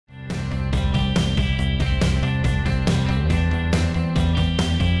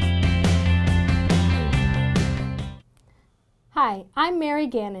Hi, I'm Mary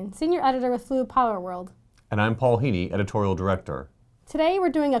Gannon, Senior Editor with Fluid Power World. And I'm Paul Heney, Editorial Director. Today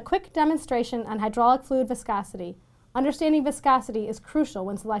we're doing a quick demonstration on hydraulic fluid viscosity. Understanding viscosity is crucial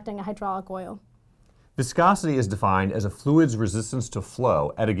when selecting a hydraulic oil. Viscosity is defined as a fluid's resistance to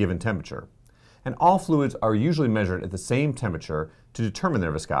flow at a given temperature. And all fluids are usually measured at the same temperature to determine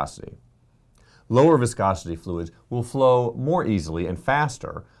their viscosity. Lower viscosity fluids will flow more easily and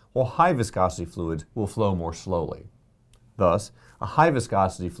faster, while high viscosity fluids will flow more slowly. Thus, a high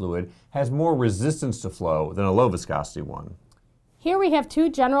viscosity fluid has more resistance to flow than a low viscosity one. Here we have two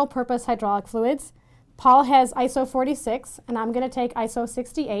general purpose hydraulic fluids. Paul has ISO 46 and I'm going to take ISO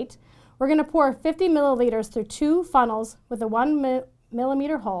 68. We're going to pour 50 milliliters through two funnels with a 1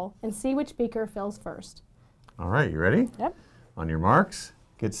 millimeter hole and see which beaker fills first. All right, you ready? Yep. On your marks,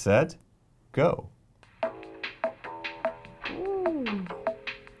 get set, go. Ooh.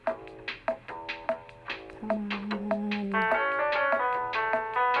 Come on.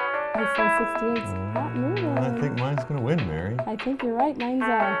 ISO 68's not moving. I think mine's going to win, Mary. I think you're right. Mine's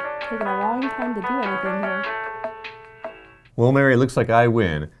taking a long time to do anything here. Well, Mary, it looks like I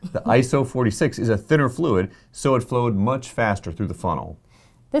win. The ISO 46 is a thinner fluid, so it flowed much faster through the funnel.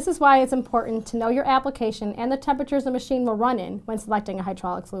 This is why it's important to know your application and the temperatures the machine will run in when selecting a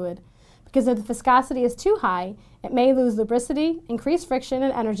hydraulic fluid. Because if the viscosity is too high, it may lose lubricity, increase friction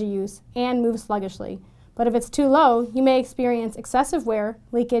and energy use, and move sluggishly. But if it's too low, you may experience excessive wear,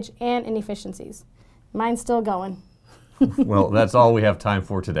 leakage, and inefficiencies. Mine's still going. Well, that's all we have time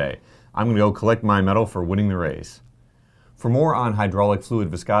for today. I'm going to go collect my medal for winning the race. For more on hydraulic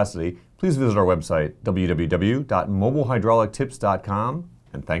fluid viscosity, please visit our website, www.mobilehydraulictips.com,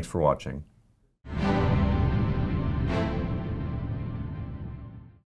 and thanks for watching.